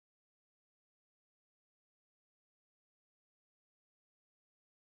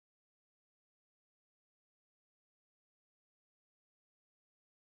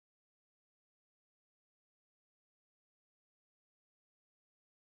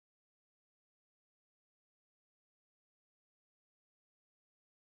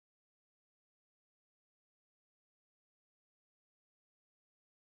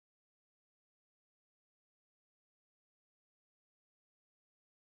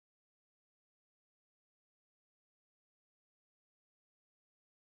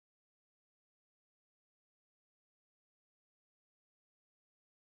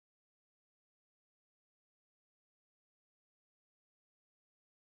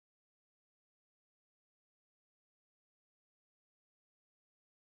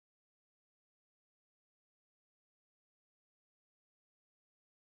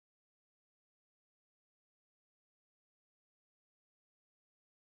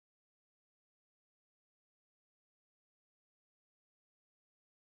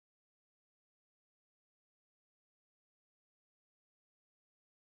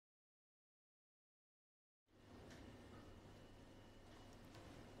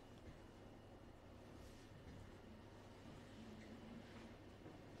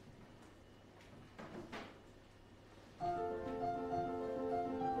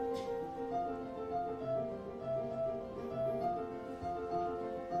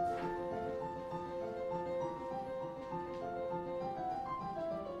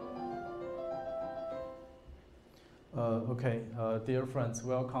Dear friends,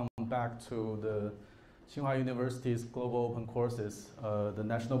 welcome back to the Tsinghua University's Global Open Courses, the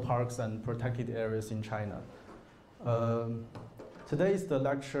National Parks and Protected Areas in China. Today is the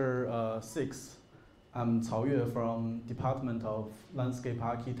lecture 6. I'm Cao Yue from Department of Landscape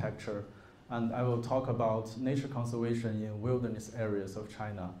Architecture, and I will talk about nature conservation in wilderness areas of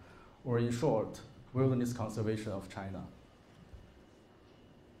China, or in short, wilderness conservation of China.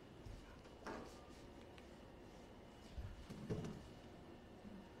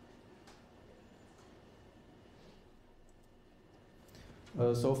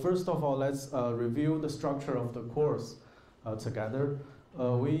 So first of all, let's review the structure of the course together.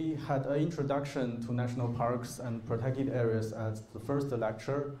 We had an introduction to national parks and protected areas as the first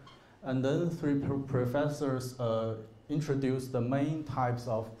lecture, and then three professors introduced the main types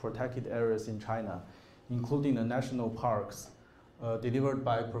of protected areas in China, including the national parks, delivered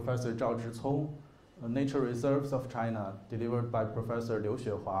by Professor Zhao Zhicong, nature reserves of China, delivered by Professor Liu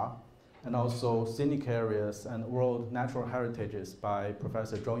Xuehua, and also scenic areas and world natural heritages by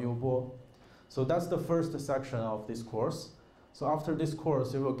Professor Zhong Youbo. So that's the first section of this course. So after this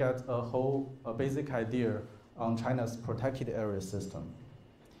course, you will get a basic idea on China's protected area system.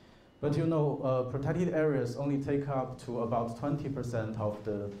 But you know, protected areas only take up to about 20% of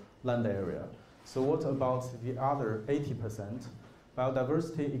the land area. So what about the other 80%?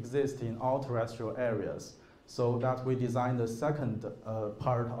 Biodiversity exists in all terrestrial areas. So that we designed the second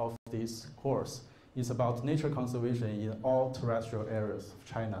part of this course is about nature conservation in all terrestrial areas of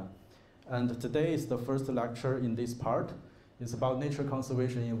China. And today is the first lecture in this part. It's about nature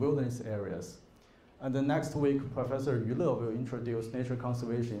conservation in wilderness areas. And the next week, Professor Yu Le will introduce nature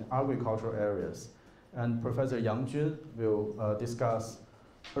conservation in agricultural areas. And Professor Yang Jun will discuss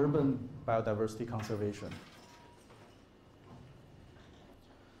urban biodiversity conservation.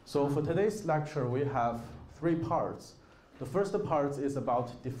 So for today's lecture, we have 3 parts. The first part is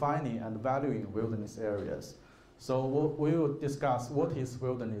about defining and valuing wilderness areas. So we will discuss what is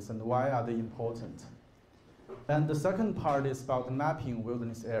wilderness and why are they important. And the second part is about mapping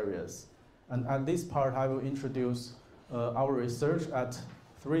wilderness areas. And at this part, I will introduce our research at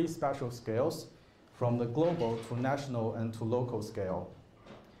 3 spatial scales, from the global to national and to local scale.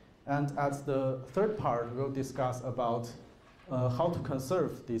 And at the third part, we'll discuss about how to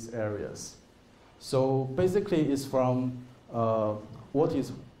conserve these areas. So basically, it's from what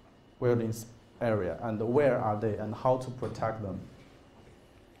is wilderness area and where are they and how to protect them.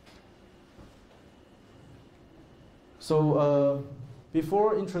 So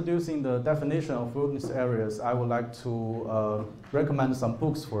before introducing the definition of wilderness areas, I would like to recommend some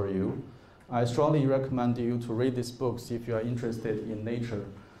books for you. I strongly recommend you to read these books if you are interested in nature.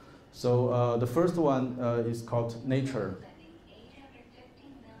 So the first one is called Nature,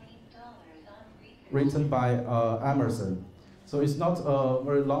 written by Emerson. So it's not a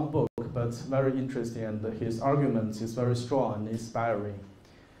very long book, but very interesting, and his arguments is very strong and inspiring.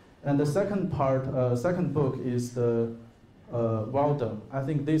 And the second part, second book is the Walden. I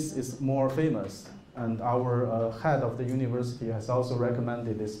think this is more famous, and our head of the university has also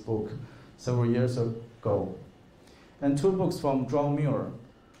recommended this book several years ago. And 2 books from John Muir.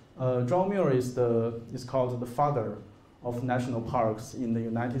 John Muir is called the father of national parks in the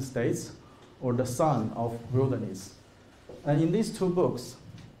United States, or the son of wilderness. And in these 2 books,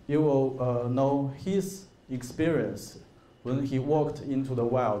 you will know his experience when he walked into the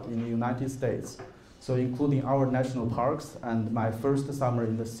wild in the United States, so including our national parks and my first summer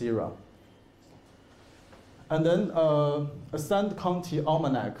in the Sierra. And then a Sand County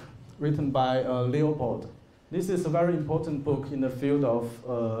Almanac, written by Leopold. This is a very important book in the field of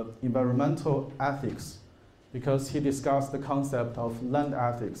environmental ethics, because he discussed the concept of land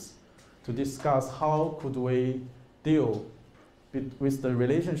ethics, to discuss how could we deal with the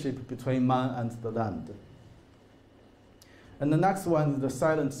relationship between man and the land. And the next one is The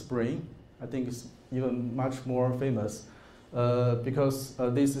Silent Spring. I think it's even much more famous because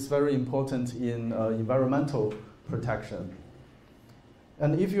this is very important in environmental protection.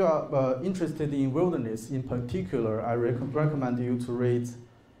 And if you are interested in wilderness in particular, I recommend you to read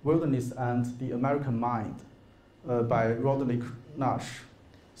Wilderness and the American Mind by Roderick Nash.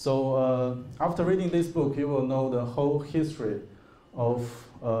 So after reading this book, you will know the whole history of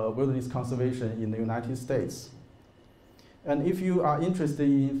wilderness conservation in the United States. And if you are interested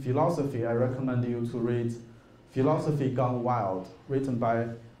in philosophy, I recommend you to read Philosophy Gone Wild, written by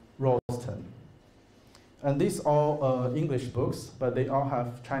Ralston. And these are all English books, but they all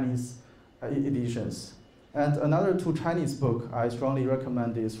have Chinese editions. And another 2 Chinese books I strongly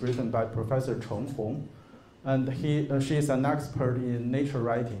recommend is written by Professor Cheng Hong. And she is an expert in nature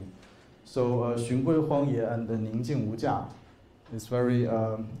writing. So 寻归荒野 and 宁静无价 is very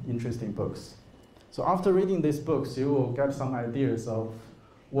interesting books. So after reading these books, you will get some ideas of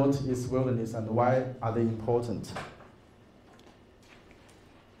what is wilderness and why are they important.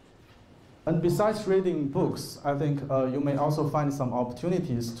 And besides reading books, I think you may also find some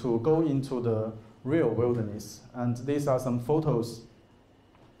opportunities to go into the real wilderness. And these are some photos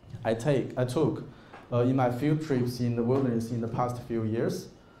I took in my field trips in the wilderness in the past few years.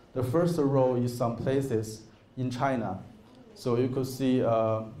 The first row is some places in China. So you could see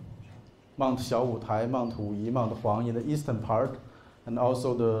Mount Xiaowutai, Mount Wuyi, Mount Huang in the eastern part, and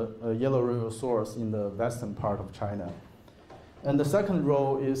also the Yellow River source in the western part of China. And the second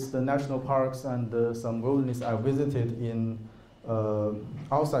row is the national parks and some wilderness I visited in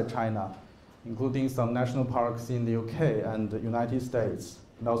outside China, including some national parks in the UK and the United States,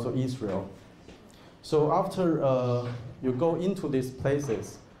 and also Israel. So after you go into these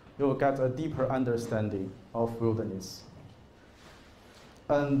places, you will get a deeper understanding of wilderness.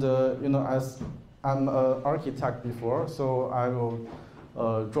 And as I'm an architect before, so I will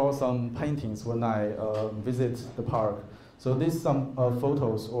draw some paintings when I visit the park. So these some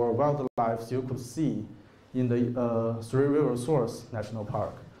photos or wildlife you could see in the Three River Source National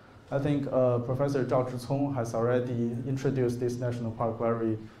Park. I think Professor Zhao Zhicong has already introduced this national park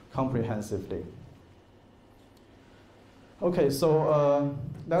very comprehensively. Okay, so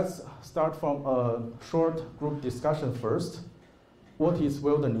let's start from a short group discussion first. What is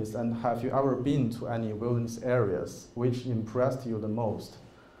wilderness, and have you ever been to any wilderness areas which impressed you the most?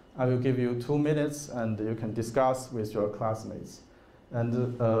 I will give you 2 minutes and you can discuss with your classmates.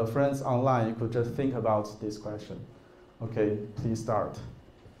 And friends online, you could just think about this question. Okay, please start.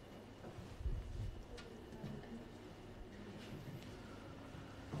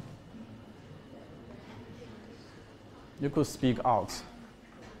 You could speak out.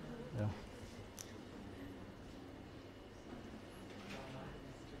 Yeah.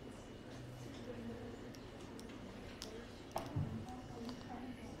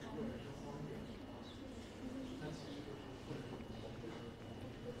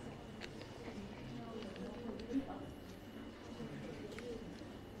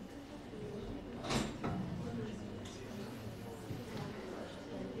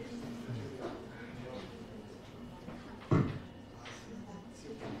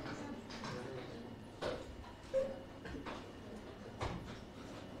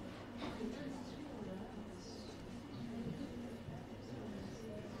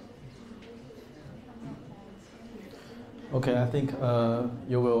 Okay, I think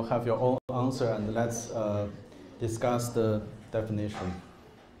you will have your own answer, and let's discuss the definition.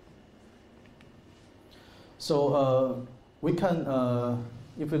 So we can,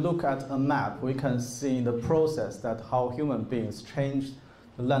 if we look at a map, we can see the process that how human beings changed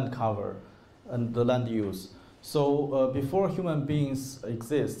the land cover and the land use. So before human beings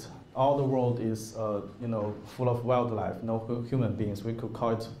exist, all the world is full of wildlife, no human beings. We could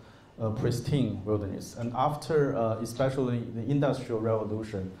call it pristine wilderness. And after, especially the Industrial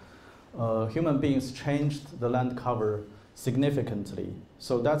Revolution, human beings changed the land cover significantly.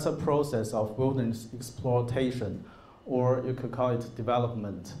 So that's a process of wilderness exploitation, or you could call it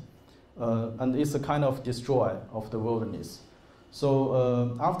development. And it's a kind of destroy of the wilderness.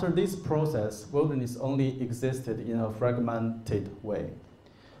 So after this process, wilderness only existed in a fragmented way.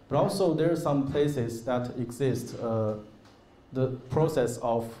 But also there are some places that exist the process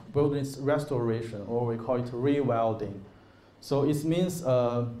of wilderness restoration, or we call it rewilding. So it means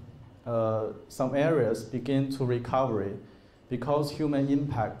some areas begin to recover because human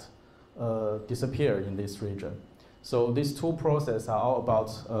impact disappear in this region. So these two processes are all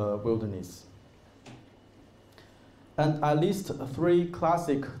about wilderness. And I list 3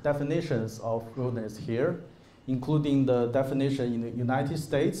 classic definitions of wilderness here, including the definition in the United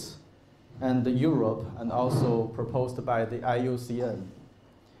States and Europe, and also proposed by the IUCN.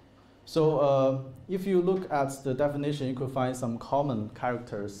 So if you look at the definition, you could find some common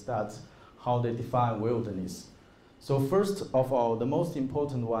characters that how they define wilderness. So first of all, the most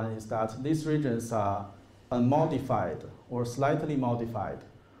important one is that these regions are unmodified or slightly modified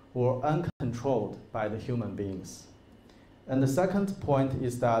or uncontrolled by the human beings. And the second point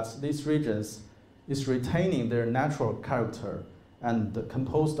is that these regions is retaining their natural character and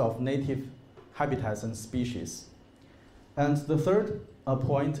composed of native habitats and species. And the third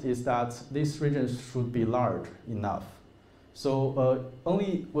point is that these regions should be large enough. So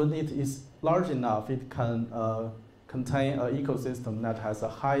only when it is large enough, it can contain an ecosystem that has the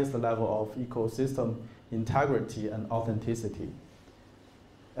highest level of ecosystem integrity and authenticity.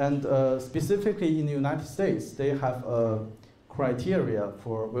 And specifically in the United States, they have a criteria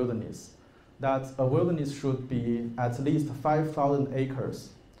for wilderness, that a wilderness should be at least 5,000 acres.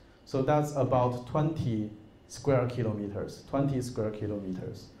 So that's about 20 square kilometers, 20 square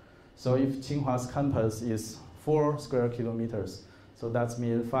kilometers. So if Tsinghua's campus is 4 square kilometers, so that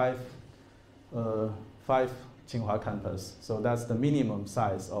means five Tsinghua campus. So that's the minimum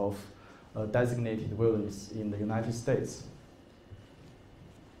size of designated wilderness in the United States.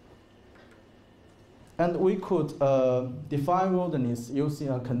 And we could define wilderness using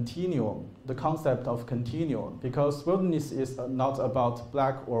a continuum, the concept of continuum, because wilderness is not about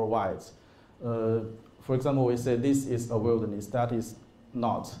black or white. For example, we say this is a wilderness, that is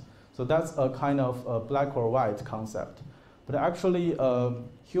not. So that's a kind of black or white concept. But actually,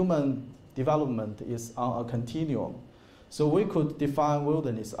 human development is on a continuum. So we could define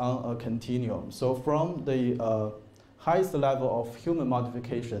wilderness on a continuum. So from the highest level of human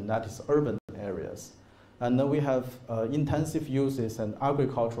modification, that is urban areas. And then we have intensive uses and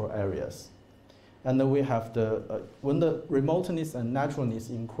agricultural areas. And then we have when the remoteness and naturalness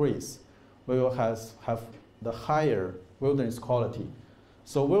increase, we will have the higher wilderness quality.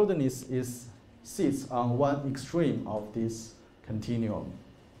 So wilderness sits on one extreme of this continuum.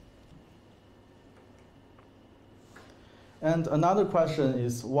 And another question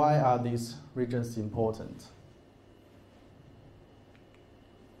is, why are these regions important?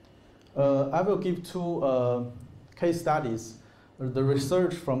 I will give two case studies, the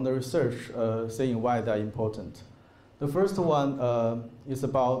research saying why they're important. The first one is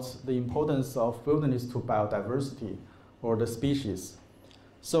about the importance of wilderness to biodiversity or the species.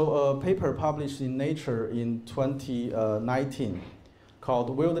 So a paper published in Nature in 2019 called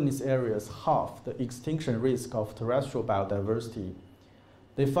Wilderness Areas Halve the Extinction Risk of Terrestrial Biodiversity.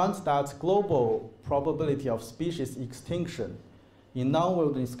 They found that global probability of species extinction in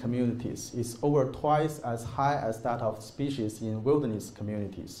non-wilderness communities is over twice as high as that of species in wilderness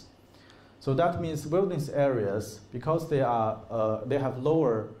communities. So that means wilderness areas, because they have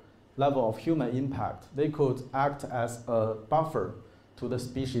lower level of human impact, they could act as a buffer to the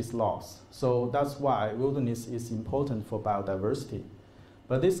species loss. So that's why wilderness is important for biodiversity.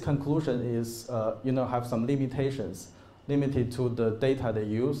 But this conclusion is, have some limitations, limited to the data they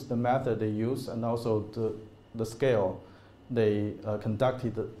use, the method they use, and also the scale they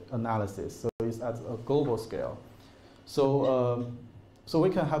conducted the analysis. So it's at a global scale. So we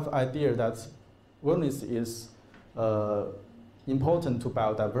can have the idea that wilderness is important to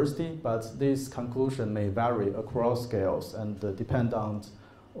biodiversity, but this conclusion may vary across scales and depend on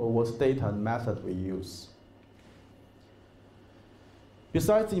what data and method we use.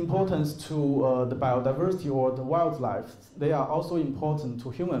 Besides the importance to the biodiversity or the wildlife, they are also important to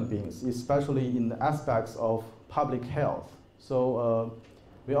human beings, especially in the aspects of public health. So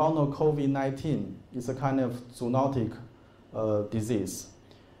we all know COVID-19 is a kind of zoonotic disease.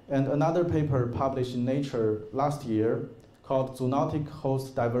 And another paper published in Nature last year called Zoonotic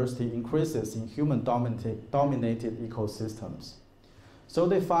Host Diversity Increases in Human-Dominated Ecosystems. So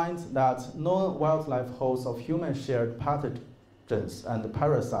they find that non-wildlife hosts of human-shared pathogens and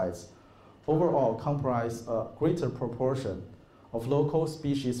parasites overall comprise a greater proportion of local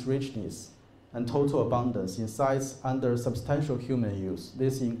species richness and total abundance in sites under substantial human use.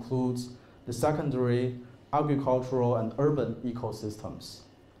 This includes the secondary, agricultural, and urban ecosystems,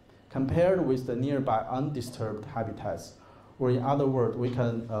 compared with the nearby undisturbed habitats, or in other words, we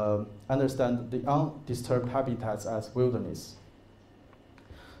can understand the undisturbed habitats as wilderness.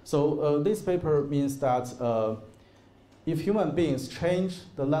 So this paper means that if human beings change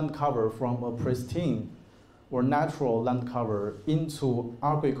the land cover from a pristine or natural land cover into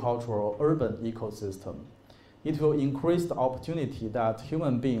agricultural urban ecosystem, it will increase the opportunity that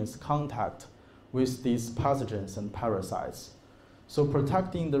human beings contact with these pathogens and parasites. So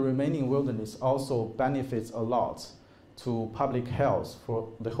protecting the remaining wilderness also benefits a lot to public health for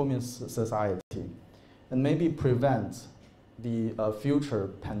the human society, and maybe prevent the future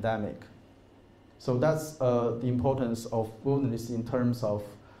pandemic. So that's the importance of wilderness in terms of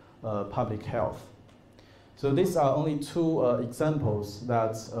public health. So these are only two examples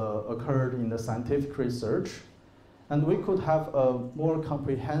that occurred in the scientific research, and we could have a more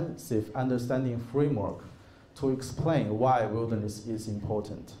comprehensive understanding framework to explain why wilderness is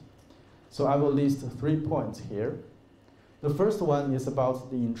important. So I will list 3 points here. The first one is about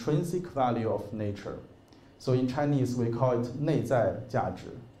the intrinsic value of nature. So in Chinese, we call it 内在价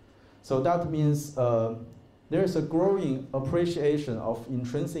值. So that means there is a growing appreciation of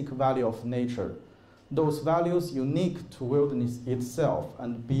intrinsic value of nature, those values unique to wilderness itself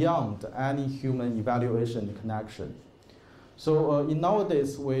and beyond any human evaluation connection. So in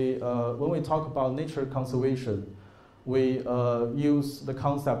nowadays, when we talk about nature conservation, we use the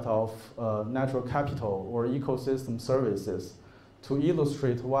concept of natural capital or ecosystem services to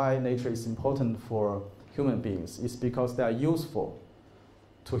illustrate why nature is important for human beings. It's because they are useful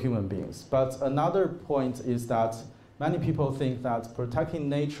to human beings. But another point is that many people think that protecting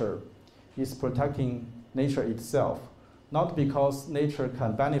nature is protecting nature itself, not because nature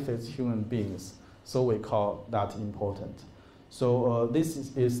can benefit human beings, so we call that important. So this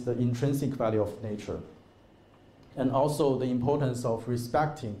is the intrinsic value of nature, and also the importance of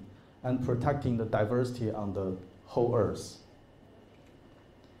respecting and protecting the diversity on the whole Earth.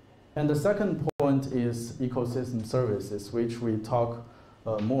 And the second point is ecosystem services, which we talk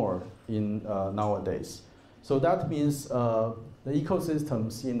more in nowadays. So that means the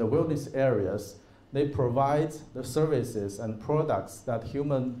ecosystems in the wilderness areas, they provide the services and products that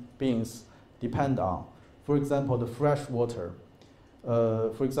human beings depend on. For example, the fresh water.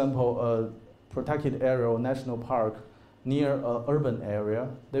 For example, a protected area or national park near an urban area,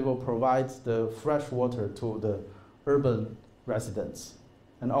 they will provide the fresh water to the urban residents.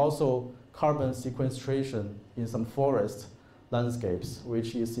 And also carbon sequestration in some forest landscapes,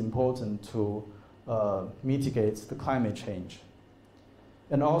 which is important to mitigate the climate change.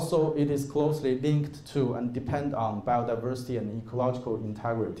 And also it is closely linked to and depend on biodiversity and ecological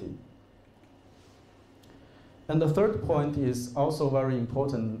integrity. And the third point is also very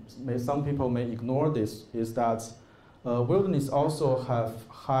important, some people may ignore this, is that wilderness also have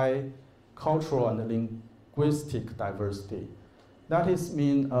high cultural and linguistic diversity. That is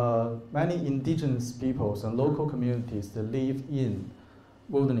mean many indigenous peoples and local communities that live in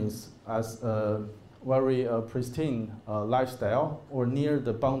wilderness as a very pristine lifestyle or near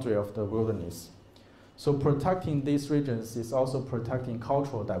the boundary of the wilderness. So protecting these regions is also protecting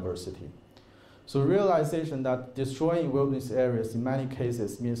cultural diversity. So realization that destroying wilderness areas in many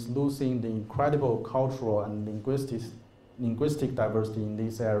cases means losing the incredible cultural and linguistic diversity in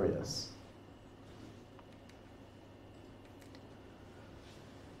these areas.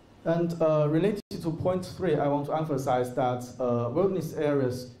 And related to point 3, I want to emphasize that wilderness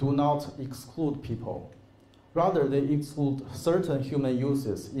areas do not exclude people. Rather, they exclude certain human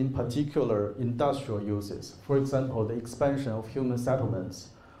uses, in particular industrial uses. For example, the expansion of human settlements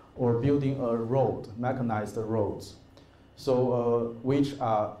or building a road, mechanized roads, so which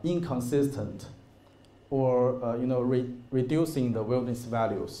are inconsistent or reducing the wilderness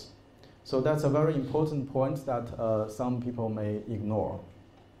values. So that's a very important point that some people may ignore.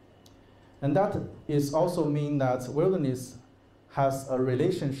 And that is also mean that wilderness has a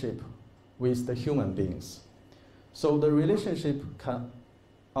relationship with the human beings. So the relationship can,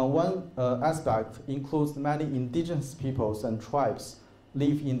 on one aspect, includes many indigenous peoples and tribes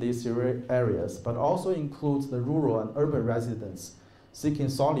live in these areas, but also includes the rural and urban residents seeking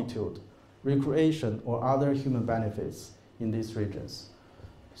solitude, recreation, or other human benefits in these regions.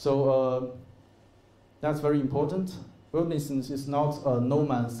 So that's very important. Wilderness is not a no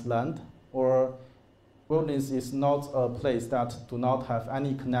man's land, or wilderness is not a place that do not have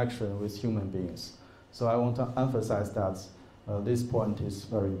any connection with human beings. So I want to emphasize that this point is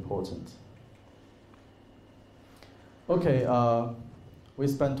very important. Okay, we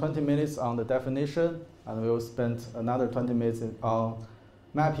spent 20 minutes on the definition, and we will spend another 20 minutes on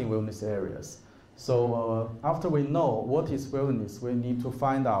mapping wilderness areas. So after we know what is wilderness, we need to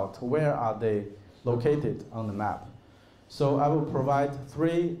find out where are they located on the map. So I will provide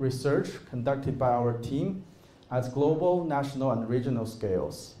 3 research conducted by our team at global, national, and regional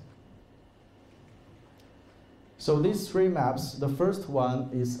scales. So these 3 maps, the first one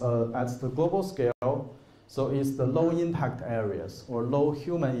is at the global scale, so it's the low impact areas or low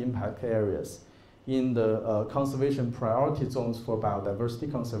human impact areas in the conservation priority zones for biodiversity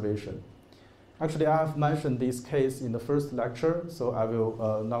conservation. Actually, I have mentioned this case in the first lecture, so I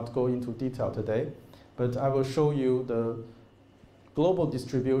will not go into detail today. But I will show you the global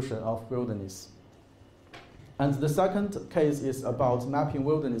distribution of wilderness. And the second case is about mapping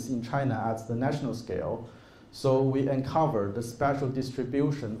wilderness in China at the national scale. So we uncover the spatial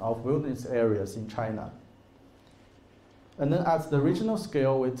distribution of wilderness areas in China. And then at the regional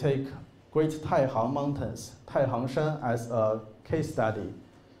scale, we take Great Taihang Mountains, Taihangshan, as a case study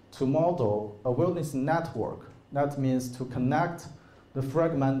to model a wilderness network. That means to connect the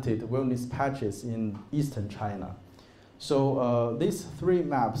fragmented wilderness patches in eastern China. So these 3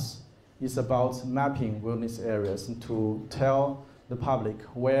 maps is about mapping wilderness areas to tell the public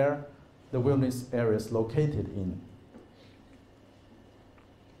where the wilderness areas located in.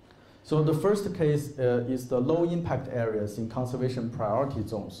 So the first case is the low impact areas in conservation priority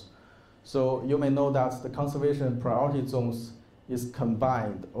zones. So you may know that the conservation priority zones is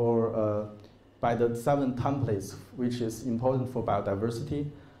combined or by the 7 templates, which is important for biodiversity.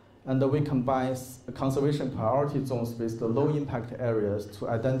 And we combine conservation priority zones with the low impact areas to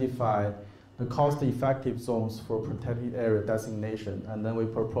identify the cost-effective zones for protected area designation. And then we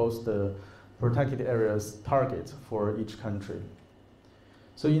propose the protected areas target for each country.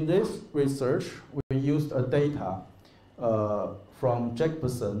 So in this research, we used a data from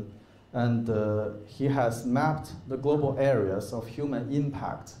Jacobson, and he has mapped the global areas of human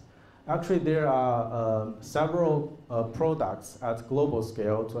impact. Actually, there are several products at global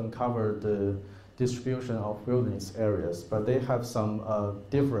scale to uncover the distribution of wilderness areas, but they have some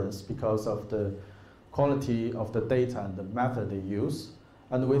difference because of the quality of the data and the method they use.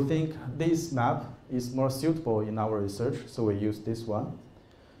 And we think this map is more suitable in our research, so we use this one.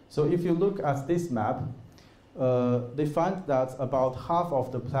 So if you look at this map, they find that about half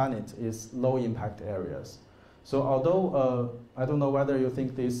of the planet is low impact areas. So although I don't know whether you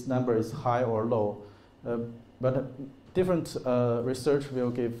think this number is high or low, but different research will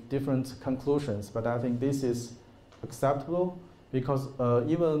give different conclusions, but I think this is acceptable because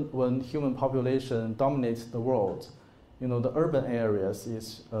even when human population dominates the world, the urban areas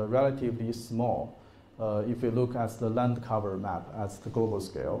is relatively small if you look at the land cover map at the global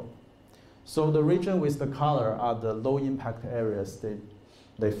scale. So the region with the color are the low impact areas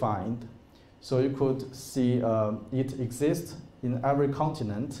they find. So you could see it exists in every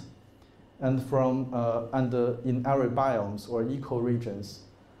continent and in every biomes or ecoregions.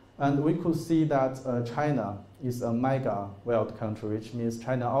 And we could see that China is a mega wild country, which means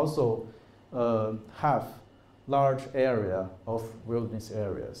China also have large area of wilderness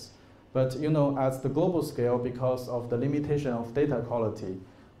areas. But at the global scale, because of the limitation of data quality,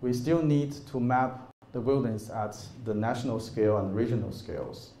 we still need to map the wilderness at the national scale and regional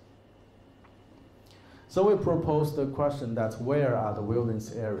scales. So we proposed the question that where are the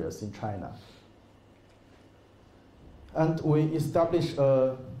wilderness areas in China? And we established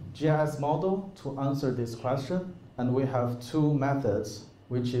a GIS model to answer this question, and we have 2 methods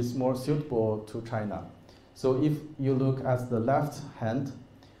which is more suitable to China. So if you look at the left hand,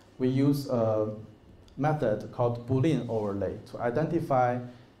 we use a method called Boolean overlay to identify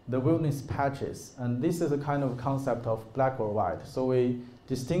the wilderness patches, and this is a kind of concept of black or white. So we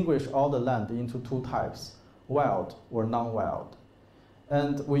distinguish all the land into 2 types, wild or non-wild.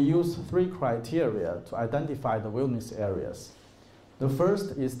 And we use 3 criteria to identify the wilderness areas. The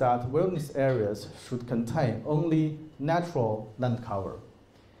first is that wilderness areas should contain only natural land cover.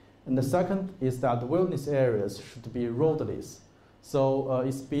 And the second is that the wilderness areas should be roadless. So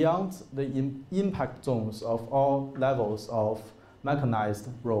it's beyond the impact zones of all levels of mechanized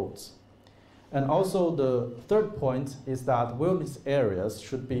roads. And also the third point is that wilderness areas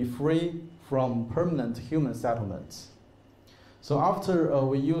should be free from permanent human settlements. So after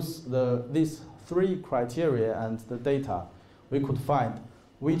we use these 3 criteria and the data, we could find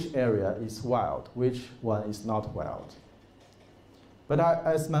which area is wild, which one is not wild. But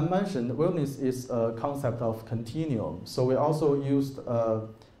as I mentioned, wilderness is a concept of continuum. So we also used a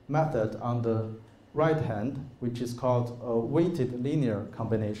method on the right hand, which is called a weighted linear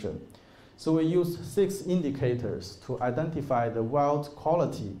combination. So we used 6 indicators to identify the wild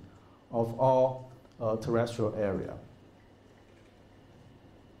quality of all terrestrial area.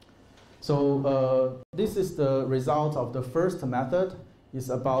 So this is the result of the first method. It's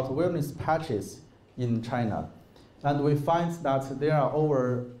about wilderness patches in China. And we find that there are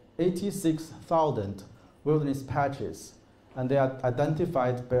over 86,000 wilderness patches, and they are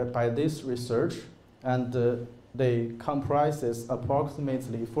identified by this research, and they comprises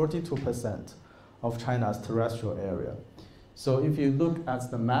approximately 42% of China's terrestrial area. So if you look at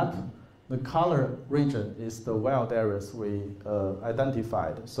the map, the color region is the wild areas we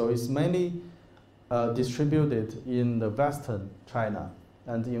identified. So it's mainly distributed in the western China.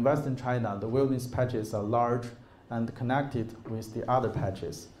 And in western China, the wilderness patches are large and connected with the other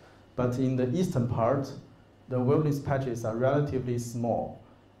patches. But in the eastern part, the wilderness patches are relatively small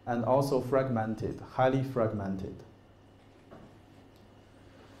and also fragmented, highly fragmented.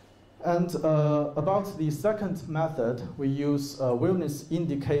 And about the second method, we use wilderness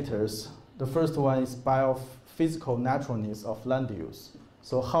indicators. The first one is biophysical naturalness of land use.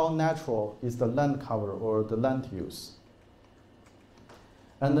 So how natural is the land cover or the land use?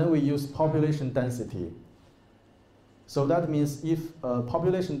 And then we use population density. So that means if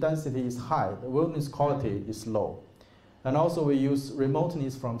population density is high, the wilderness quality is low. And also we use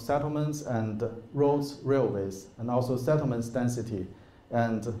remoteness from settlements and roads, railways, and also settlements density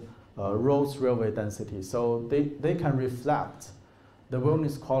and roads, railway density. So they can reflect the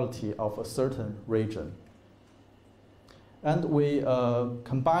wilderness quality of a certain region. And we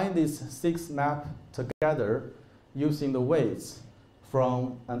combine these 6 maps together using the weights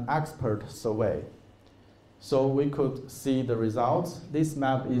from an expert survey. So we could see the results. This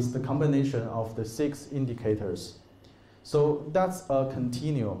map is the combination of the 6 indicators. So that's a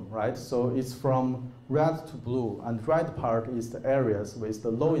continuum, right? So it's from red to blue, and red part is the areas with the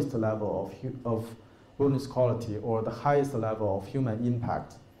lowest level of wilderness quality or the highest level of human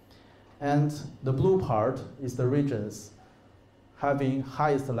impact. And the blue part is the regions having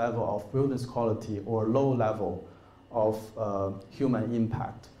highest level of wilderness quality or low level of human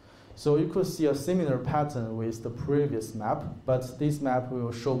impact. So you could see a similar pattern with the previous map, but this map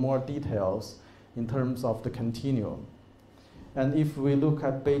will show more details in terms of the continuum. And if we look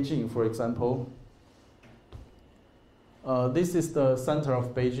at Beijing, for example, this is the center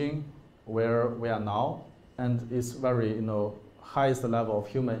of Beijing, where we are now, and it's very, highest level of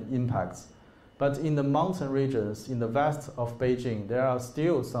human impacts. But in the mountain regions, in the west of Beijing, there are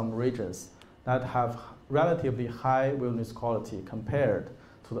still some regions that have relatively high wilderness quality compared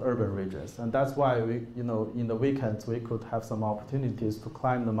to the urban regions. And that's why we, in the weekends, we could have some opportunities to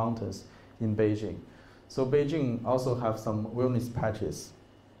climb the mountains in Beijing. So Beijing also have some wilderness patches.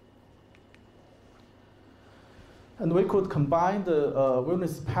 And we could combine the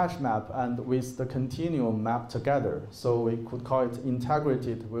wilderness patch map and with the continuum map together. So we could call it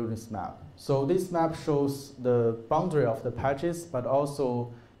integrated wilderness map. So this map shows the boundary of the patches, but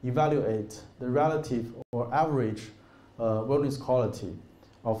also evaluate the relative or average wilderness quality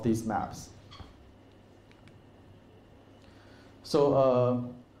of these maps.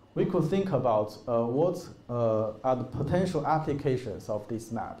 So we could think about what are the potential applications of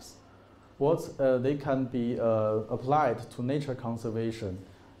these maps. What they can be applied to nature conservation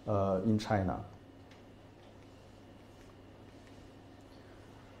in China.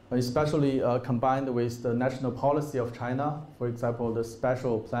 Especially combined with the national policy of China, for example, the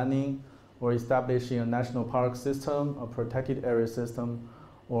special planning or establishing a national park system, a protected area system,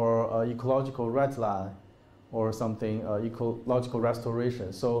 or ecological red line, or something, ecological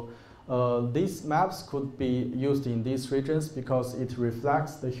restoration. So these maps could be used in these regions because it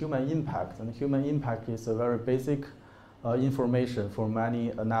reflects the human impact, and human impact is a very basic information for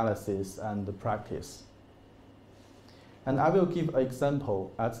many analysis and practice. And I will give an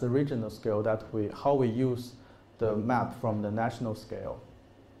example at the regional scale that how we use the map from the national scale.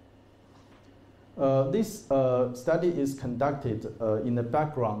 This study is conducted in the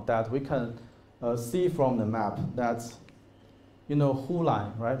background that we can see from the map that, Hu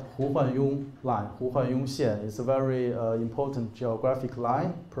line, right? Huhuanyong line, Huhuanyong xian is a very important geographic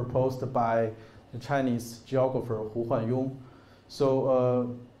line proposed by the Chinese geographer Huhuanyong.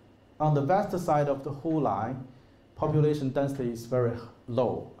 So on the west side of the Hu line, population density is very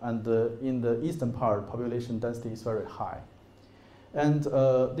low, and in the eastern part, population density is very high. And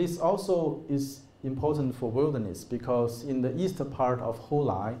this also is important for wilderness because in the eastern part of Hu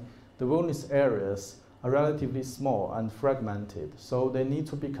line, the wilderness areas are relatively small and fragmented, so they need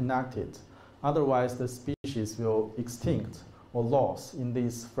to be connected. Otherwise, the species will extinct or lost in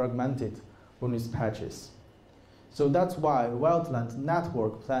these fragmented wilderness patches. So that's why wildland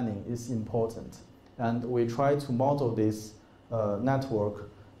network planning is important. And we try to model this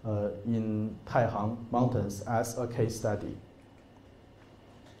network in Taihang Mountains as a case study.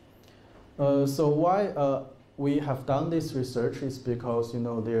 So why we have done this research is because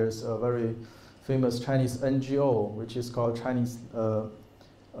there's a very famous Chinese NGO which is called Chinese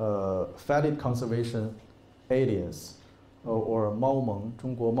Fatted Conservation Alliance, or 猫盟,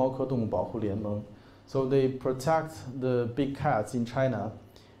 中国猫科动物保护联盟. So they protect the big cats in China.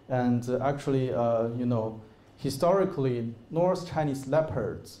 And actually, historically, North Chinese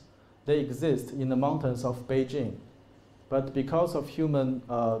leopards, they exist in the mountains of Beijing. But because of human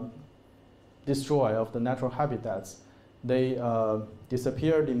destroy of the natural habitats, they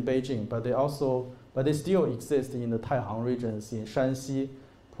disappeared in Beijing, but they still exist in the Taihang regions in Shanxi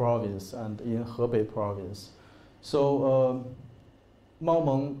province and in Hebei province. So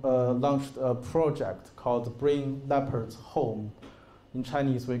Maomeng launched a project called Bring Leopards Home. In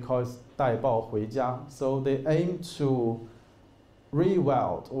Chinese, we call it 带豹回家. So they aim to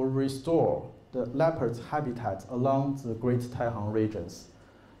rewild or restore the leopard's habitat along the Great Taihang regions.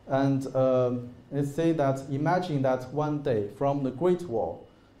 And they say that, imagine that one day from the Great Wall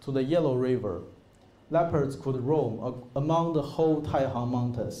to the Yellow River, leopards could roam among the whole Taihang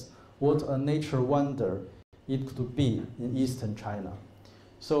Mountains. What a nature wonder it could be in eastern China.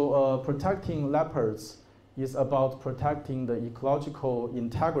 So protecting leopards is about protecting the ecological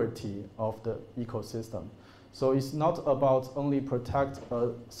integrity of the ecosystem. So it's not about only protect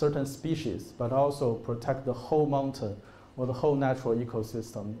a certain species, but also protect the whole mountain or the whole natural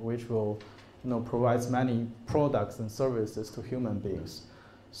ecosystem, which will provides many products and services to human beings.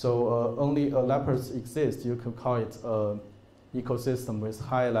 So only leopards exist, you could call it an ecosystem with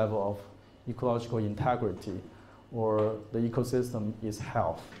high level of ecological integrity, or the ecosystem is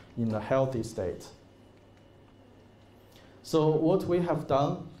in a healthy state. So what we have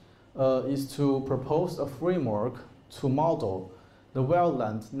done is to propose a framework to model the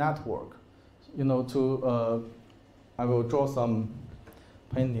wildland network. I will draw some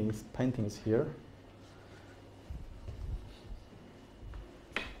paintings here.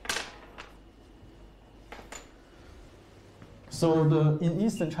 So in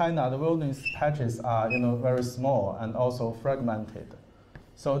eastern China, the wilderness patches are very small and also fragmented.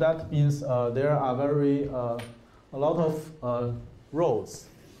 So that means there are a lot of roads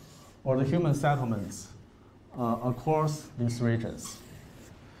or the human settlements across these regions.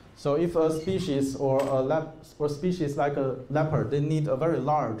 So if a species or a species like a leopard, they need a very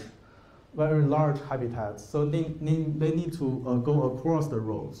large habitat. So they need to go across the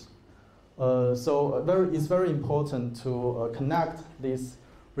roads. It's very important to connect these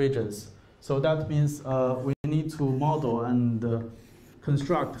regions. So that means we need to model and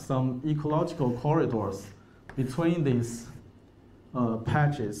construct some ecological corridors between these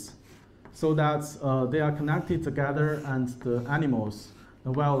patches, so that they are connected together and the animals,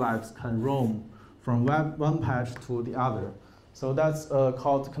 the wildlife, can roam from one patch to the other. So that's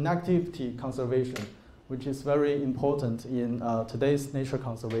called connectivity conservation, which is very important in today's nature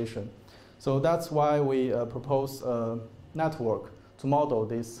conservation. So that's why we propose a network to model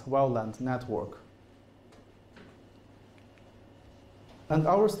this wildland network. And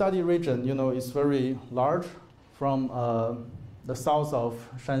our study region, is very large, from the south of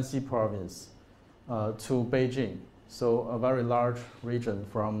Shanxi province to Beijing. So a very large region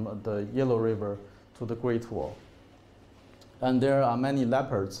from the Yellow River to the Great Wall. And there are many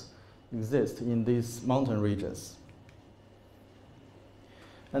leopards exist in these mountain regions.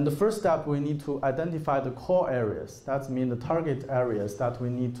 And the first step, we need to identify the core areas. That means the target areas that we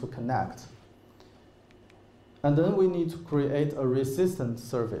need to connect. And then we need to create a resistant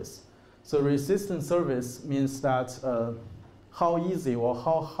surface. So resistant surface means that how easy or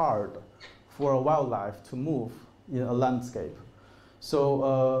how hard for a wildlife to move in a landscape.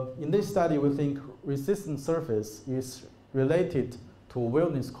 So in this study, we think resistant surface is related to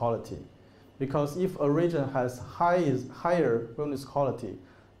wilderness quality. Because if a region has higher wilderness quality,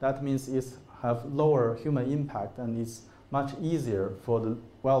 that means it have lower human impact and it's much easier for the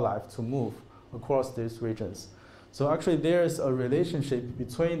wildlife to move across these regions. So actually there is a relationship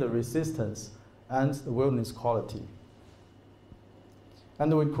between the resistance and the wilderness quality.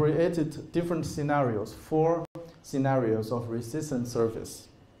 And we created different scenarios, 4 scenarios of resistant surface.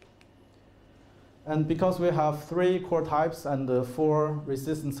 And because we have 3 core types and 4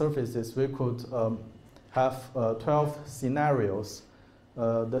 resistant surfaces, we could have 12 scenarios,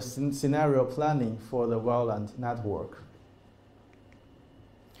 the scenario planning for the wildland network.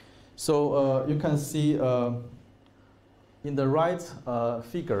 So you can see in the right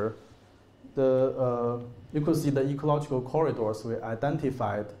figure, you could see the ecological corridors we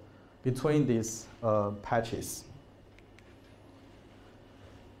identified between these patches.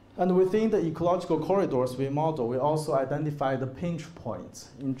 And within the ecological corridors we model, we also identify the pinch points.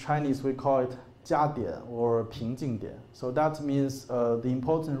 In Chinese, we call it 家点 or 瓶颈点. So that means the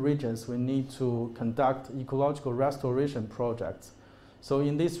important regions we need to conduct ecological restoration projects. So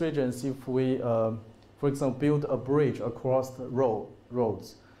in these regions, if we, for example, build a bridge across the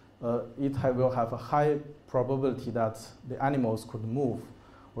roads, it will have a high probability that the animals could move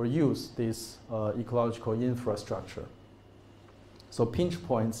or use this ecological infrastructure. So pinch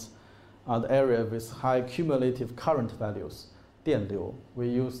points are the area with high cumulative current values, 电流. We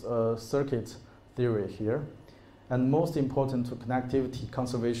use circuit theory here. And most important to connectivity,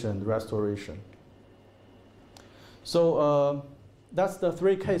 conservation, and restoration. So that's the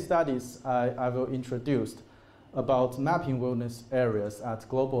 3 case studies I will introduce about mapping wilderness areas at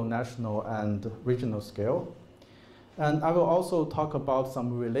global, national, and regional scale. And I will also talk about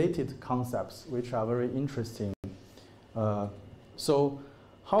some related concepts which are very interesting. So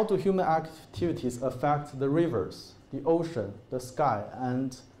how do human activities affect the rivers, the ocean, the sky,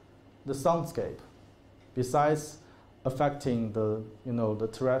 and the soundscape, besides affecting the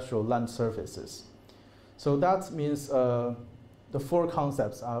terrestrial land surfaces? So that means the 4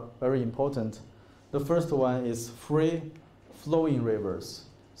 concepts are very important. The first one is free flowing rivers.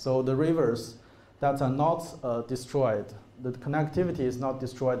 So the rivers that are not destroyed, the connectivity is not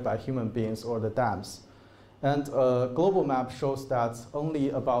destroyed by human beings or the dams. And a global map shows that only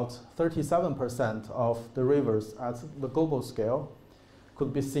about 37% of the rivers at the global scale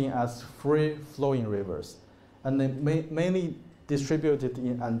could be seen as free-flowing rivers. And they mainly distributed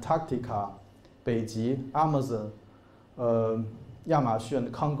in Antarctica, Beiji, Amazon, 亚马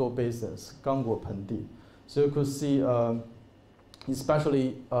逊 Congo basins, 刚果盆地. So you could see,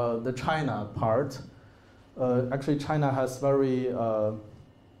 especially the China part. Actually, China has very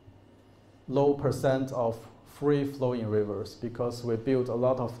low percent of free-flowing rivers because we built a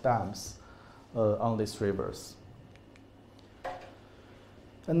lot of dams on these rivers.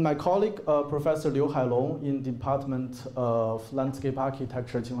 And my colleague, Professor Liu Hailong in Department of Landscape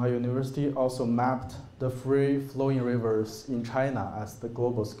Architecture at Tsinghua University also mapped the free-flowing rivers in China as the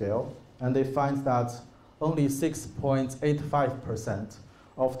global scale. And they find that only 6.85%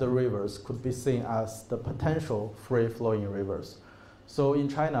 of the rivers could be seen as the potential free-flowing rivers. So in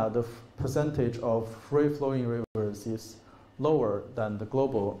China, the percentage of free-flowing rivers is lower than the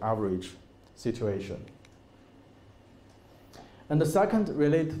global average situation. And the second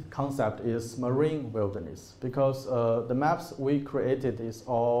related concept is marine wilderness, because the maps we created is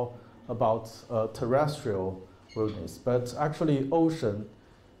all about terrestrial wilderness, but actually ocean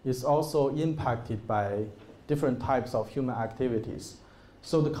is also impacted by different types of human activities.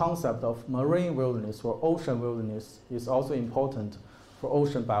 So the concept of marine wilderness or ocean wilderness is also important for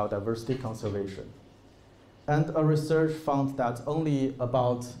ocean biodiversity conservation. And a research found that only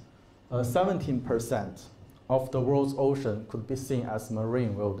about 17% of the world's ocean could be seen as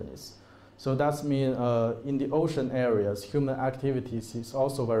marine wilderness. So that means in the ocean areas, human activities is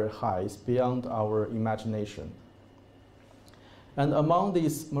also very high. It's beyond our imagination. And among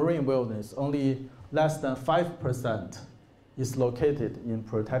these marine wilderness, only less than 5% is located in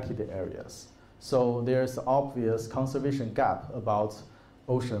protected areas. So there's an obvious conservation gap about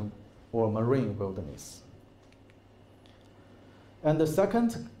ocean or marine wilderness. And the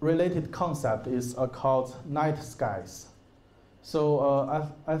second related concept is called night skies. So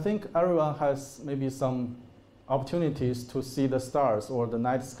I think everyone has maybe some opportunities to see the stars or the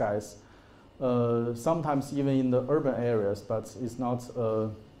night skies, sometimes even in the urban areas, but it's not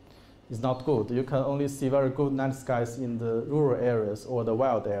good. You can only see very good night skies in the rural areas or the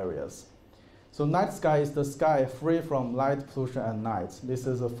wild areas. So night sky is the sky free from light pollution at night. This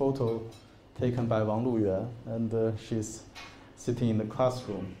is a photo taken by Wang Luyuan, and she's sitting in the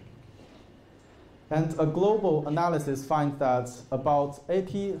classroom. And a global analysis finds that about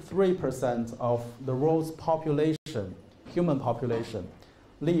 83% of the world's population, human population,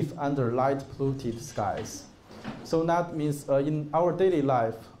 live under light polluted skies. So that means in our daily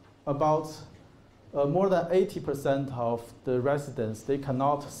life, about more than 80% of the residents, they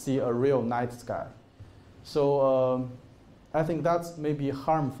cannot see a real night sky. So I think that's maybe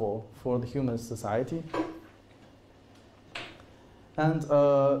harmful for the human society. And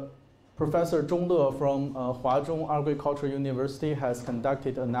Professor Zhong Le from Huazhong Agricultural University has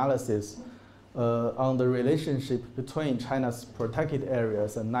conducted analysis on the relationship between China's protected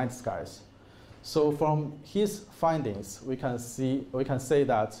areas and night skies. So from his findings, we can say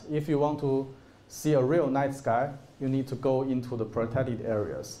that if you want to see a real night sky, you need to go into the protected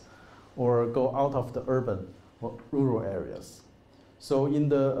areas or go out of the urban or rural areas. So in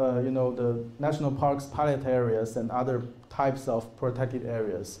the the national parks, pilot areas, and other types of protected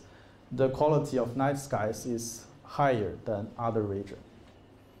areas, the quality of night skies is higher than other regions.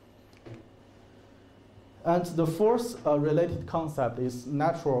 And the fourth related concept is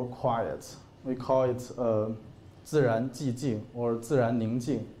natural quiet. We call it 自然寂静 or 自然宁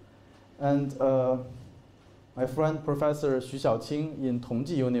静. And my friend Professor Xu Xiaoqing in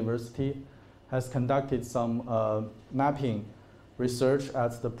Tongji University has conducted some mapping research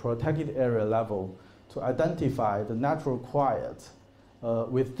at the protected area level to identify the natural quiet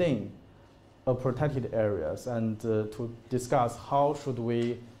within protected areas and to discuss how should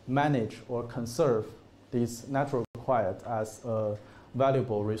we manage or conserve these natural quiet as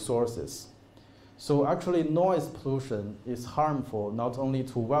valuable resources. So actually noise pollution is harmful not only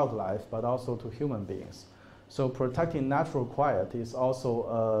to wildlife but also to human beings. So protecting natural quiet is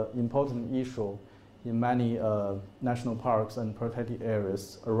also an important issue in many national parks and protected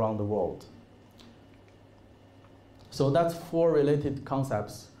areas around the world. So that's four related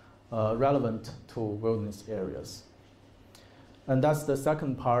concepts relevant to wilderness areas. And that's the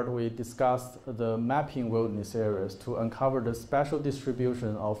second part. We discussed the mapping wilderness areas to uncover the spatial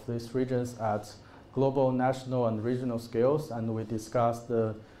distribution of these regions at global, national, and regional scales. And we discussed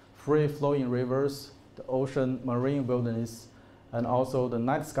the free-flowing rivers, the ocean marine wilderness, and also the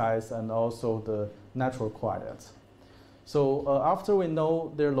night skies and also the natural quiet. So after we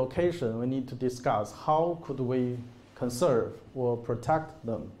know their location, we need to discuss how could we conserve or protect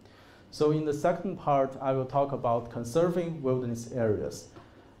them. So in the second part, I will talk about conserving wilderness areas.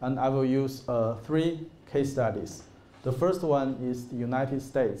 And I will use 3 case studies. The first one is the United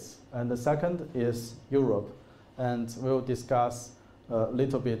States, and the second is Europe. And we'll discuss a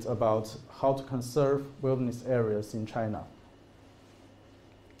little bit about how to conserve wilderness areas in China.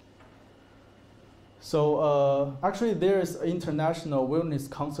 So actually there is an international wilderness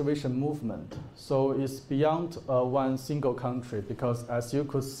conservation movement. So it's beyond one single country, because as you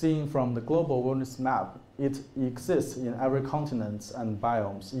could see from the global wilderness map, it exists in every continent and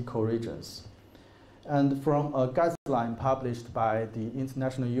biomes, ecoregions. And from a guideline published by the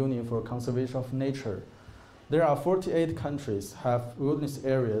International Union for Conservation of Nature, there are 48 countries have wilderness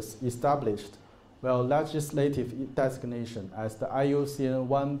areas established, well, legislative designation as the IUCN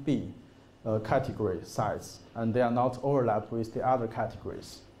 1B category sites, and they are not overlapped with the other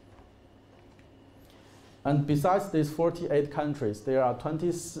categories. And besides these 48 countries, there are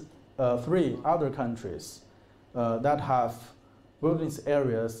 23 other countries that have wilderness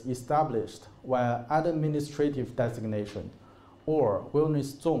areas established via administrative designation or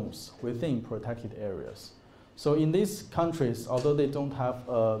wilderness zones within protected areas. So in these countries, although they don't have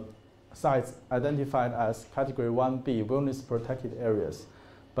sites identified as category 1B wilderness protected areas,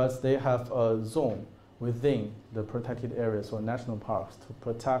 but they have a zone within the protected areas or national parks to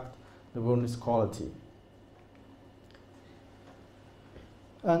protect the wilderness quality.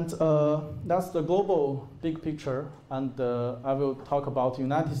 And that's the global big picture. And I will talk about the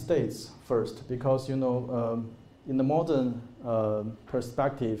United States first, because in the modern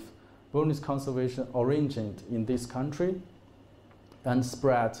perspective, wilderness conservation originated in this country and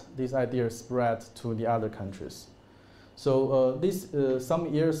these ideas spread to the other countries. So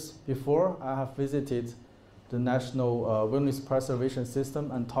some years before, I have visited the National Wilderness Preservation System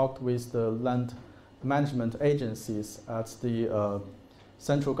and talked with the land management agencies at the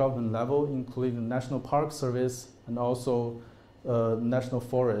central government level, including the National Park Service and also National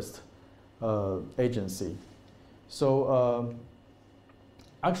Forest Agency. So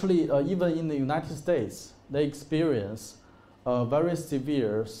actually, even in the United States, they experience very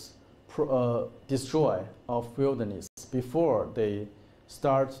severe destroy of wilderness before they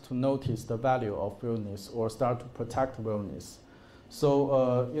start to notice the value of wilderness or start to protect wilderness.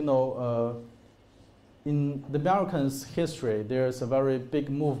 So, in the Americans' history, there is a very big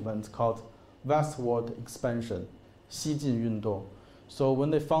movement called westward expansion, 西进运动. So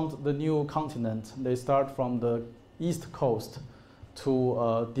when they found the new continent, they start from the east coast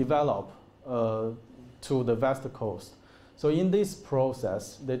to develop to the west coast. So in this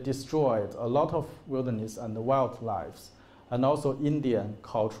process, they destroyed a lot of wilderness and wildlife, and also Indian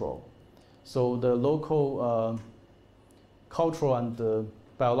cultural. So the local cultural and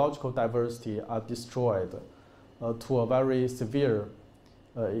biological diversity are destroyed to a very severe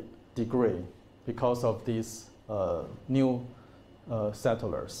degree because of these new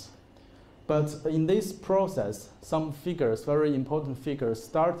settlers. But in this process, some figures, very important figures,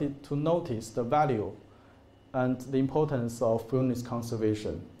 started to notice the value and the importance of wilderness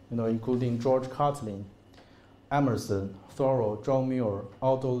conservation, including George Catlin, Emerson, Thoreau, John Muir,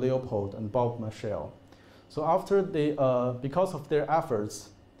 Aldo Leopold, and Bob Marshall. So after they, because of their efforts,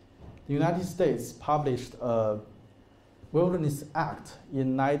 the United States published a Wilderness Act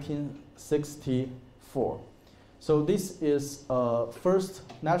in 1964. So this is first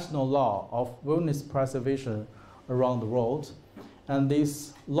national law of wilderness preservation around the world, and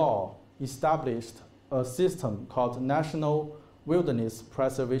this law established a system called National Wilderness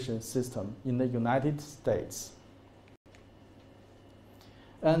Preservation System in the United States.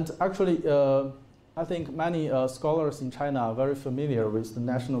 And actually, I think many scholars in China are very familiar with the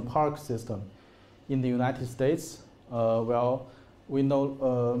national park system in the United States. Well, we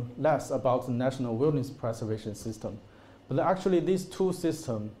know less about the National Wilderness Preservation System. But actually, these two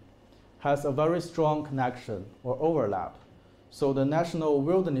systems has a very strong connection or overlap. So the National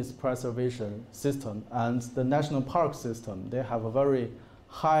Wilderness Preservation System and the National Park System, they have a very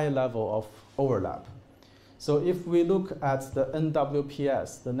high level of overlap. So if we look at the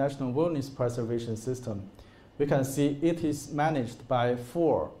NWPS, the National Wilderness Preservation System, we can see it is managed by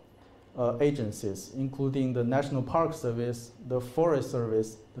 4 agencies, including the National Park Service, the Forest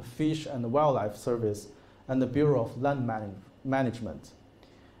Service, the Fish and Wildlife Service, and the Bureau of Land Management.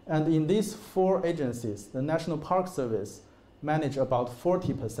 And in these 4 agencies, the National Park Service manage about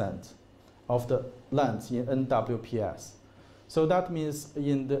 40% of the lands in NWPS. So that means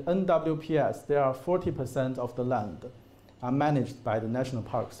in the NWPS, there are 40% of the land are managed by the National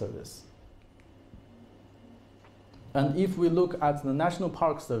Park Service. And if we look at the National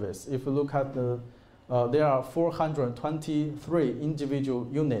Park Service, if we look at there are 423 individual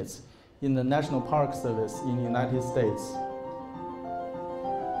units in the National Park Service in the United States.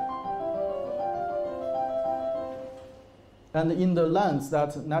 And in the lands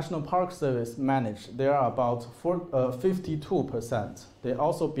that National Park Service manage, there are about 52%. They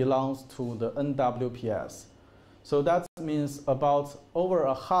also belong to the NWPS. So that means about over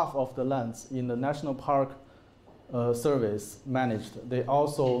a half of the lands in the National Park Service managed, they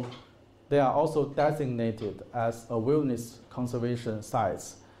are also designated as a wilderness conservation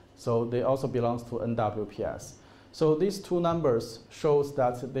sites. So they also belong to NWPS. So these two numbers shows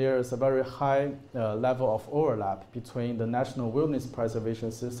that there is a very high level of overlap between the National Wilderness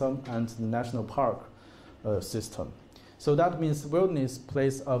Preservation System and the National Park system. So that means wilderness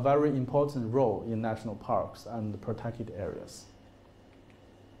plays a very important role in national parks and protected areas.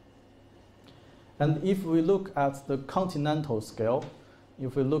 And if we look at the continental scale,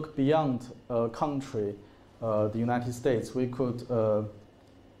 if we look beyond a country, the United States, we could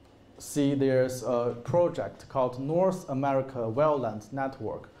see there's a project called North America Wildland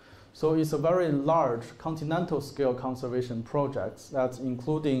Network. So it's a very large continental scale conservation project that's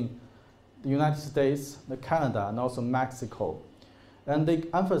including the United States, Canada, and also Mexico. And they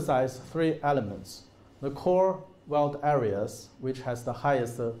emphasize three elements: the core wild areas, which has the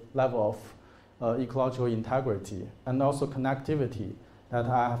highest level of ecological integrity, and also connectivity that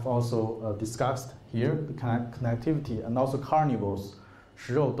I have also discussed here, the connectivity, and also carnivores,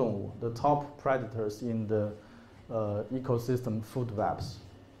 食肉动物, the top predators in the ecosystem food webs.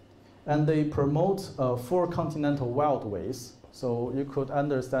 And they promote 4 continental wildways, so you could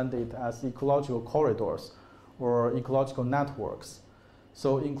understand it as ecological corridors or ecological networks.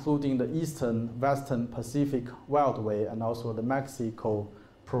 So including the Eastern, Western Pacific Wildway and also the Mexico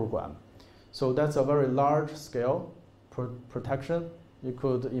program. So that's a very large scale protection. You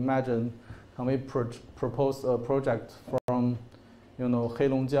could imagine, can we propose a project from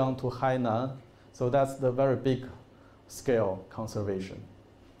Heilongjiang to Hainan? So that's the very big scale conservation.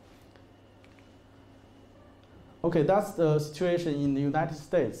 Okay, that's the situation in the United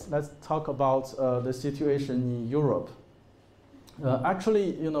States. Let's talk about the situation in Europe.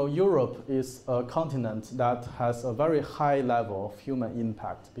 Actually, Europe is a continent that has a very high level of human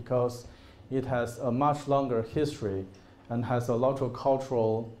impact because it has a much longer history and has a lot of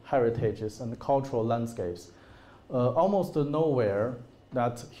cultural heritages and cultural landscapes. Almost nowhere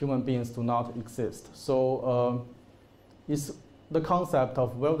that human beings do not exist. So is the concept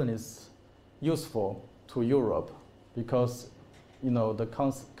of wilderness useful to Europe because the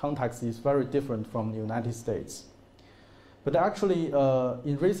context is very different from the United States. But actually,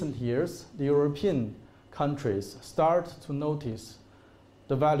 in recent years, the European countries start to notice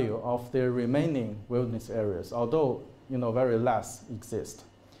the value of their remaining wilderness areas, although very less exist.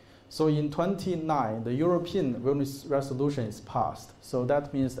 So in 2009, the European Wilderness Resolution is passed. So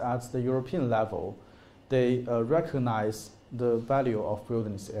that means at the European level, they recognize the value of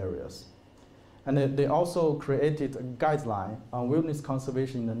wilderness areas. And they also created a guideline on wilderness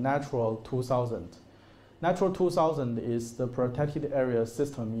conservation in the Natural 2000. Natural 2000 is the protected area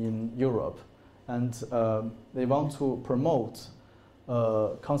system in Europe. And they want to promote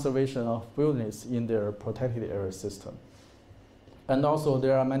conservation of wilderness in their protected area system. And also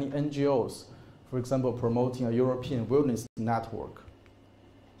there are many NGOs, for example, promoting a European wilderness network.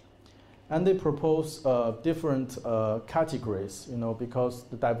 And they propose different categories, because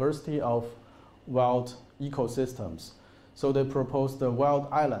the diversity of wild ecosystems. So they propose the wild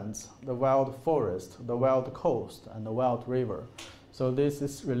islands, the wild forest, the wild coast, and the wild river. So this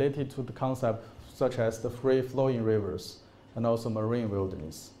is related to the concept such as the free-flowing rivers and also marine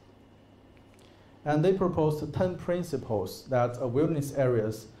wilderness. And they proposed 10 principles that wilderness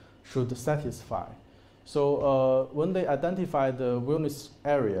areas should satisfy. So when they identify the wilderness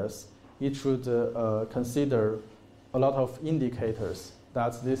areas, it should consider a lot of indicators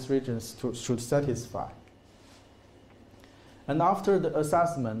that these regions should satisfy. And after the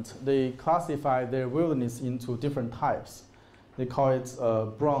assessment, they classify their wilderness into different types. They call it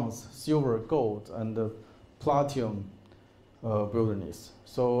bronze, silver, gold, and platinum wilderness.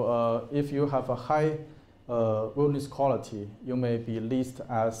 So if you have a high wilderness quality, you may be listed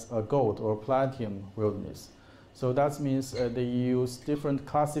as a gold or platinum wilderness. So that means they use different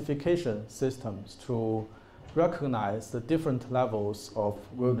classification systems to recognize the different levels of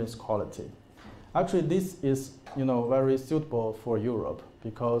wilderness quality. Actually, this is very suitable for Europe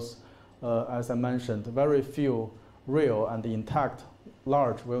because, as I mentioned, very few real and intact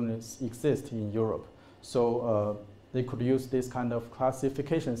large wilderness exist in Europe. So they could use this kind of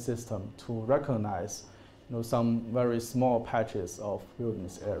classification system to recognize some very small patches of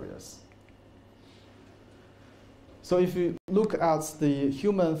wilderness areas. So if you look at the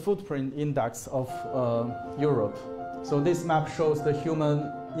human footprint index of Europe, so this map shows the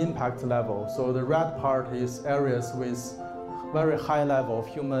human impact level. So the red part is areas with very high level of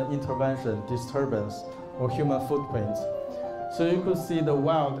human intervention, disturbance, or human footprint. So you could see the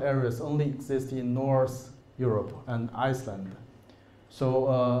wild areas only exist in North Europe and Iceland.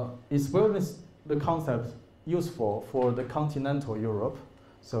 So is wilderness, the concept, useful for the continental Europe?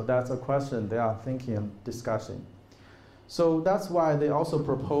 So that's a question they are thinking and discussing. So that's why they also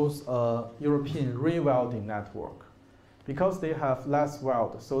propose a European rewilding network. Because they have less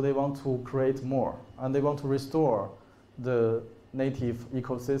wild, so they want to create more, and they want to restore the native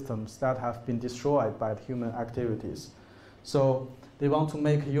ecosystems that have been destroyed by human activities. So they want to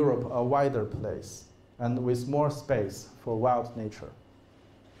make Europe a wider place and with more space for wild nature.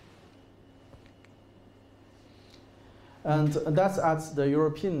 And that's at the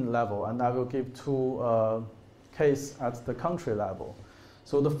European level, and I will give two cases at the country level.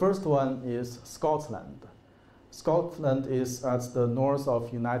 So the first one is Scotland. Scotland is at the north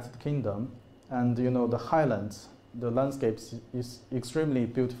of United Kingdom, and the Highlands, the landscapes is extremely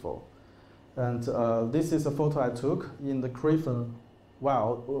beautiful. And this is a photo I took in the Creven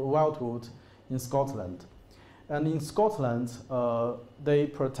wildwood in Scotland. And in Scotland, they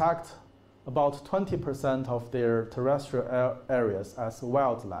protect about 20% of their terrestrial areas as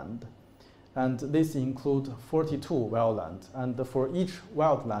wildland. And this includes 42 wildland. And for each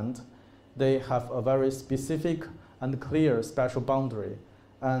wildland, they have a very specific and clear spatial boundary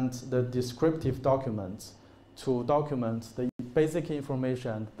and the descriptive documents to document the basic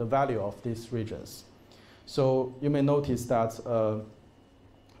information and the value of these regions. So you may notice that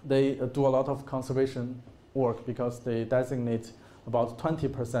they do a lot of conservation work because they designate about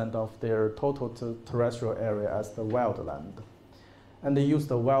 20% of their total terrestrial area as the wildland. And they use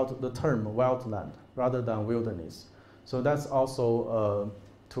the term wildland rather than wilderness. So that's also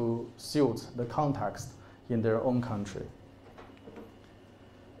to suit the context in their own country.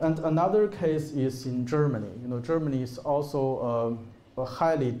 And another case is in Germany. Germany is also a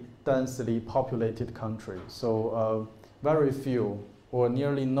highly densely populated country. So very few or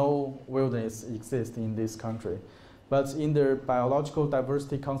nearly no wilderness exists in this country. But in their biological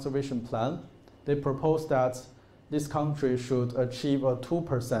diversity conservation plan, they propose that this country should achieve a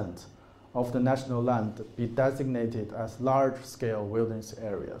 2% of the national land be designated as large-scale wilderness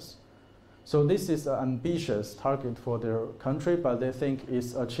areas. So this is an ambitious target for their country, but they think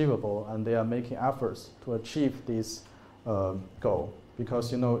it's achievable, and they are making efforts to achieve this goal.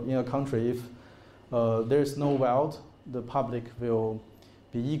 Because in a country, if there is no wild, the public will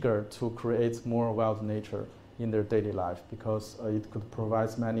be eager to create more wild nature in their daily life, because it could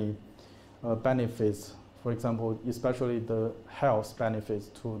provide many benefits. For example, especially the health benefits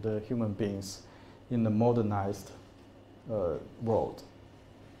to the human beings in the modernized world.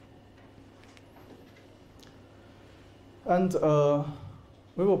 And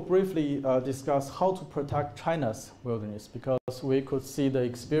we will briefly discuss how to protect China's wilderness, because we could see the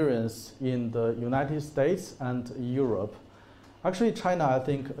experience in the United States and Europe. Actually, China, I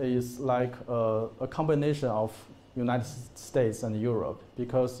think, is like a combination of United States and Europe,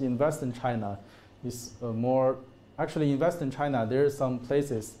 because in Western China, actually in Western China, there are some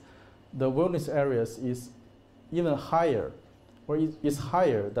places, the wilderness areas is even higher, or is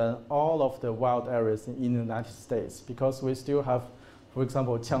higher than all of the wild areas in the United States, because we still have, for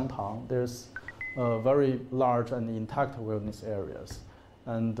example, Qiangtang, there's very large and intact wilderness areas.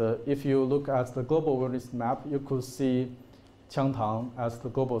 And if you look at the global wilderness map, you could see Qiangtang as the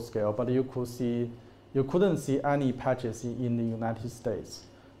global scale, but you couldn't see any patches in the United States.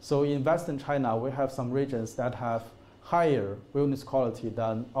 So in Western China, we have some regions that have higher wilderness quality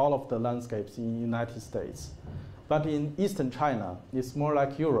than all of the landscapes in the United States. But in Eastern China, it's more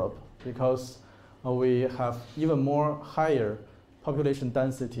like Europe, because we have even more higher population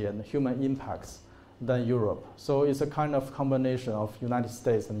density and human impacts than Europe. So it's a kind of combination of United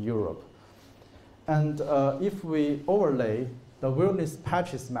States and Europe. And if we overlay the wilderness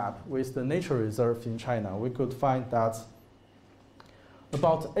patches map with the nature reserve in China, we could find that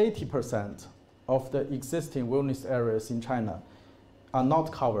about 80% of the existing wilderness areas in China are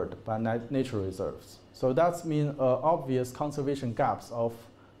not covered by nature reserves. So that means obvious conservation gaps of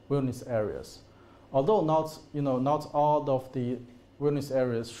wilderness areas. Although not all of the wilderness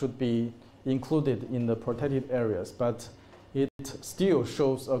areas should be included in the protected areas, but it still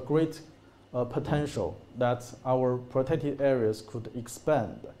shows a great potential that our protected areas could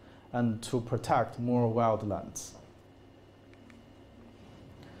expand and to protect more wildlands.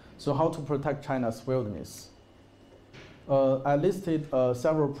 So how to protect China's wilderness? I listed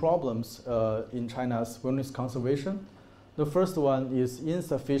several problems in China's wilderness conservation. The first one is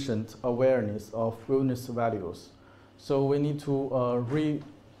insufficient awareness of wilderness values. So we need to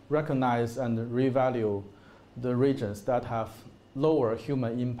recognize and revalue the regions that have lower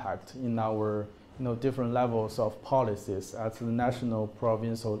human impact in our different levels of policies at the national,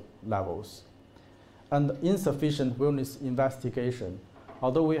 provincial levels. And insufficient wilderness investigation.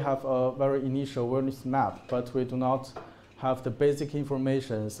 Although we have a very initial wilderness map, but we do not have the basic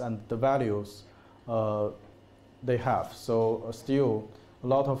informations and the values they have. So still a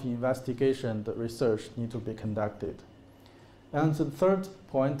lot of investigation, the research need to be conducted. And the third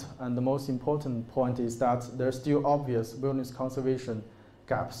point, and the most important point, is that there's still obvious wilderness conservation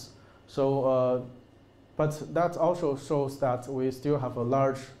gaps. So, but that also shows that we still have a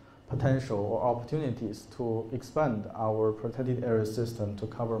large potential or opportunities to expand our protected area system to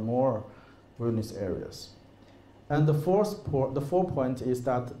cover more wilderness areas. And the fourth point is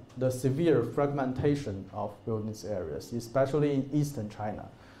that the severe fragmentation of wilderness areas, especially in eastern China.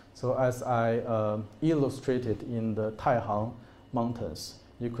 So as I illustrated in the Taihang Mountains,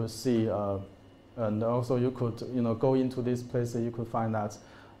 you could see, and also you could go into these places, you could find that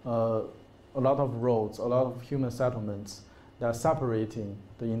a lot of roads, a lot of human settlements that are separating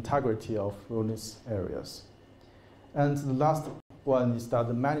the integrity of wilderness areas. And the last one is that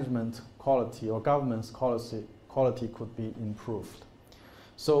the management quality or government's quality could be improved.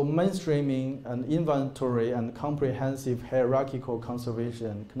 So mainstreaming and inventory and comprehensive hierarchical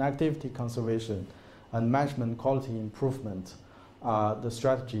conservation, connectivity conservation, and management quality improvement are the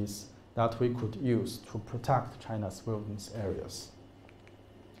strategies that we could use to protect China's wilderness areas.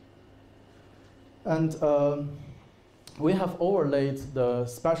 And we have overlaid the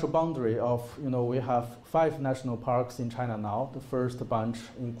special boundary of, we have 5 national parks in China now. The first bunch,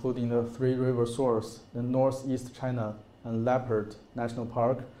 including the 3 river source, the Northeast China and Leopard National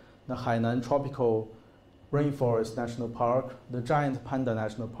Park, the Hainan Tropical Rainforest National Park, the Giant Panda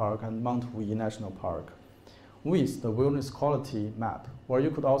National Park, and Mount Wuyi National Park, with the wilderness quality map, or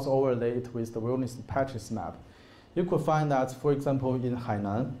you could also overlay it with the wilderness patches map. You could find that, for example, in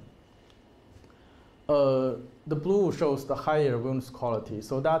Hainan, the blue shows the higher wilderness quality.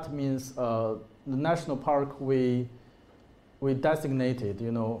 So that means the national park we designated,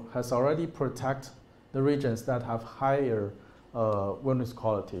 has already protect the regions that have higher wilderness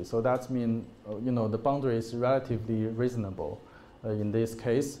quality. So that means, the boundary is relatively reasonable in this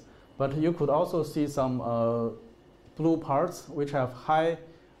case. But you could also see some blue parts which have high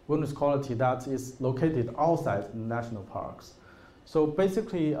wilderness quality that is located outside the national parks. So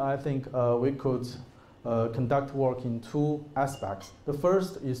basically, I think we could conduct work in 2 aspects. The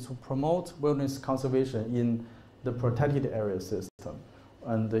first is to promote wilderness conservation in the protected area system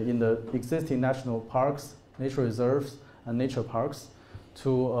and in the existing national parks, nature reserves, and nature parks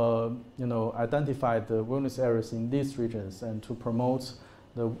to identify the wilderness areas in these regions and to promote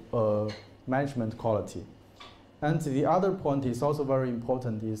the management quality. And the other point is also very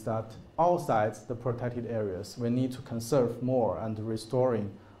important, is that outside the protected areas, we need to conserve more and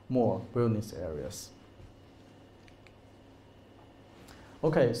restoring more wilderness areas.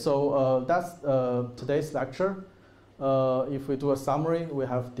 Okay, so that's today's lecture. If we do a summary, we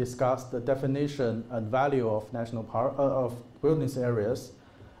have discussed the definition and value of national park of wilderness areas,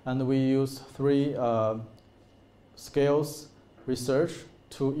 and we use 3 scales research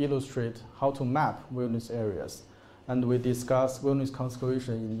to illustrate how to map wilderness areas. And we discuss wilderness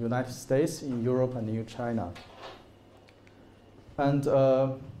conservation in the United States, in Europe, and in China. And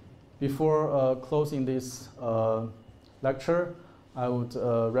before closing this lecture, I would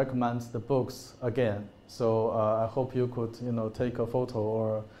recommend the books again. So I hope you could take a photo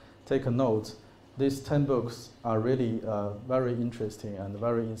or take a note. These 10 books are really very interesting and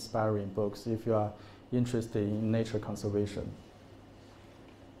very inspiring books if you are interested in nature conservation.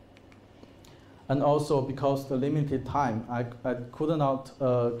 And also, because the limited time, I could not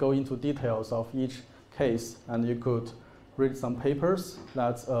go into details of each case, and you could read some papers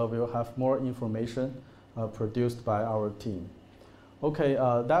that will have more information produced by our team. Okay,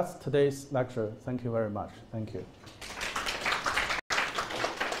 that's today's lecture. Thank you very much. Thank you.